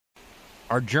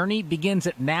Our journey begins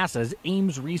at NASA's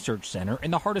Ames Research Center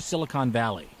in the heart of Silicon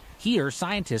Valley. Here,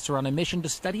 scientists are on a mission to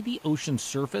study the ocean's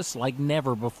surface like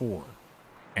never before.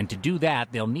 And to do that,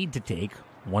 they'll need to take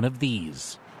one of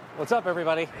these. What's up,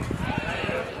 everybody?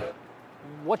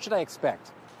 What should I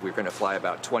expect? We're going to fly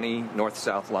about 20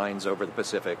 north-south lines over the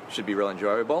Pacific. Should be real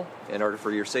enjoyable. In order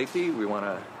for your safety, we want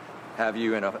to have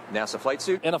you in a NASA flight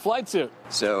suit. In a flight suit.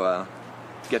 So,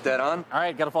 get that on. All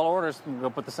right, got to follow orders. Go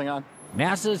put this thing on.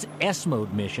 NASA's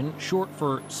S-Mode mission, short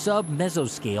for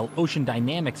Sub-Mesoscale Ocean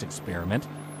Dynamics Experiment,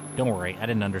 don't worry, I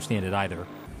didn't understand it either,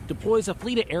 deploys a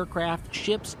fleet of aircraft,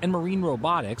 ships, and marine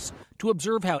robotics to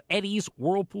observe how eddies,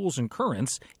 whirlpools, and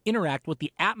currents interact with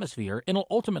the atmosphere and will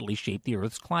ultimately shape the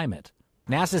Earth's climate.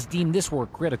 NASA's deemed this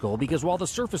work critical because while the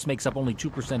surface makes up only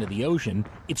 2% of the ocean,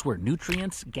 it's where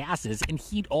nutrients, gases, and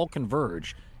heat all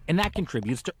converge, and that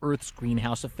contributes to Earth's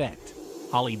greenhouse effect.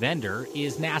 Holly Bender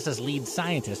is NASA's lead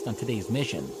scientist on today's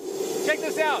mission. Check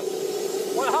this out.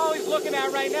 What Holly's looking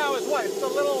at right now is what? It's the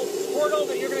little portal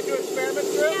that you're going to do experiments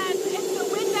through? Yeah, it's the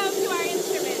window to our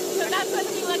instruments. So that's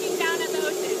what's me looking down at the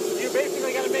ocean. You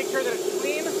basically got to make sure that it's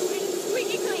clean. It's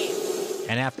squeaky clean.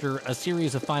 And after a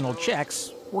series of final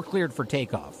checks, we're cleared for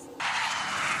takeoff.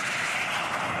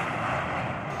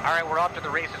 All right, we're off to the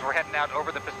races. We're heading out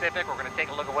over the Pacific. We're going to take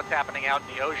a look at what's happening out in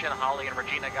the ocean. Holly and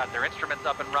Regina got their instruments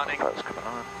up and running.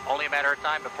 Only a matter of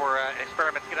time before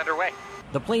experiments get underway.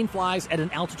 The plane flies at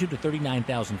an altitude of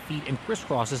 39,000 feet and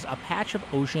crisscrosses a patch of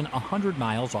ocean 100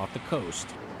 miles off the coast.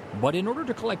 But in order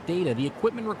to collect data, the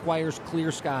equipment requires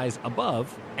clear skies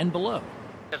above and below.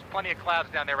 There's plenty of clouds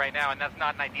down there right now, and that's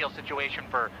not an ideal situation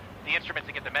for the instruments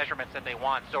to get the measurements that they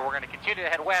want. So we're going to continue to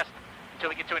head west until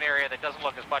we get to an area that doesn't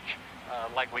look as much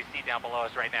like we see down below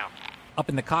us right now. Up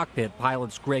in the cockpit,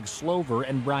 pilots Greg Slover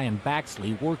and Brian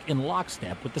Baxley work in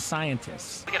lockstep with the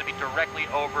scientists. We're going to be directly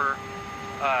over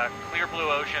clear blue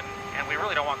ocean, and we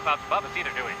really don't want clouds above us either,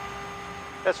 do we?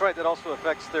 That's right. That also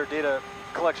affects their data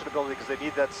collection ability because they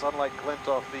need that sunlight glint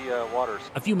off the waters.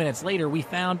 A few minutes later, we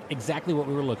found exactly what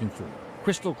we were looking for: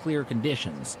 crystal clear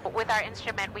conditions. With our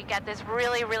instrument, we get this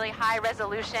really, really high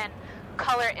resolution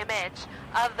color image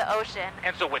of the ocean.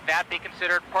 And so would that be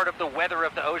considered part of the weather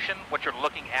of the ocean, what you're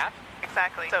looking at?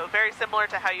 Exactly. So very similar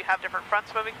to how you have different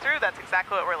fronts moving through, that's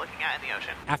exactly what we're looking at in the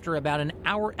ocean. After about an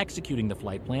hour executing the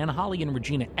flight plan, Holly and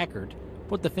Regina Eckert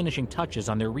put the finishing touches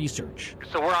on their research.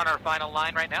 So we're on our final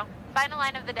line right now? Final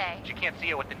line of the day. You can't see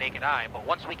it with the naked eye, but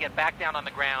once we get back down on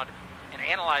the ground and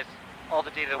analyze all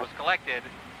the data that was collected,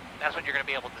 that's when you're going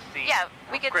to be able to see. Yeah,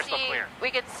 we could crystal see. clear. We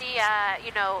could see,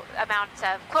 amounts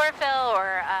of chlorophyll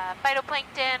or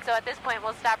phytoplankton. So at this point,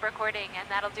 we'll stop recording, and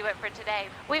that'll do it for today.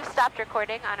 We've stopped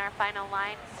recording on our final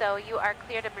line, so you are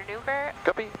clear to maneuver.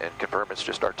 Copy, and confirm it's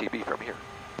just RTB from here.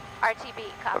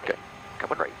 RTB, copy. Okay,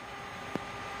 coming right.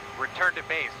 Return to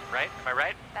base, right? Am I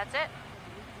right? That's it.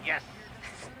 Yes.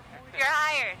 You're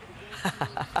hired.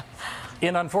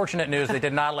 In unfortunate news, they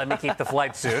did not let me keep the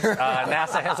flight suit.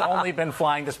 NASA has only been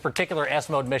flying this particular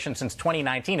S-Mode mission since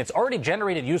 2019. It's already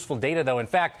generated useful data, though. In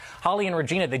fact, Holly and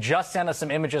Regina, they just sent us some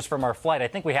images from our flight. I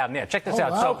think we have them. Yeah, check this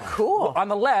out. Wow. So, Cool. On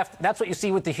the left, that's what you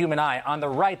see with the human eye. On the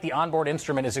right, the onboard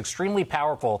instrument is extremely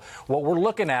powerful. What we're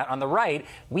looking at on the right,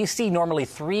 we see normally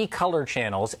 3 color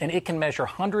channels, and it can measure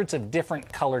hundreds of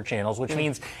different color channels, which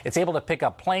means it's able to pick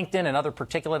up plankton and other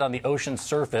particulate on the ocean's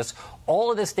surface. All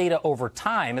of this data over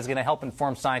time is going to help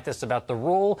inform scientists about the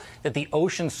role that the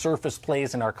ocean's surface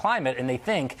plays in our climate, and they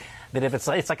think that if it's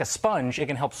like a sponge, it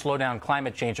can help slow down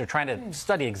climate change. They're trying to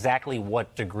study exactly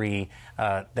what degree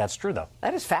that's true, though.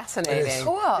 That is fascinating.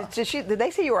 Cool. Did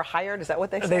they say you were hired? Is that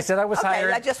what they said? They said I was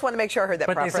hired. I just want to make sure I heard that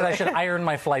but properly. They said I should iron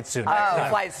my flight suit. Oh,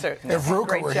 flight suit. If Ruka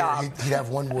Great were job. here, he'd have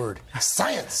one word: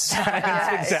 science.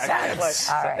 Exactly.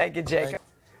 All right. Thank you, Jacob.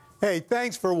 Hey,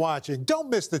 thanks for watching. Don't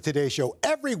miss the Today Show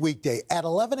every weekday at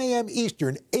 11 a.m.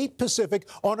 Eastern, 8 Pacific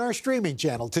on our streaming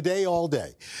channel, Today All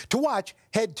Day. To watch,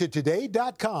 head to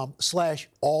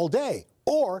today.com/allday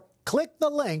or click the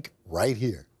link right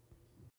here.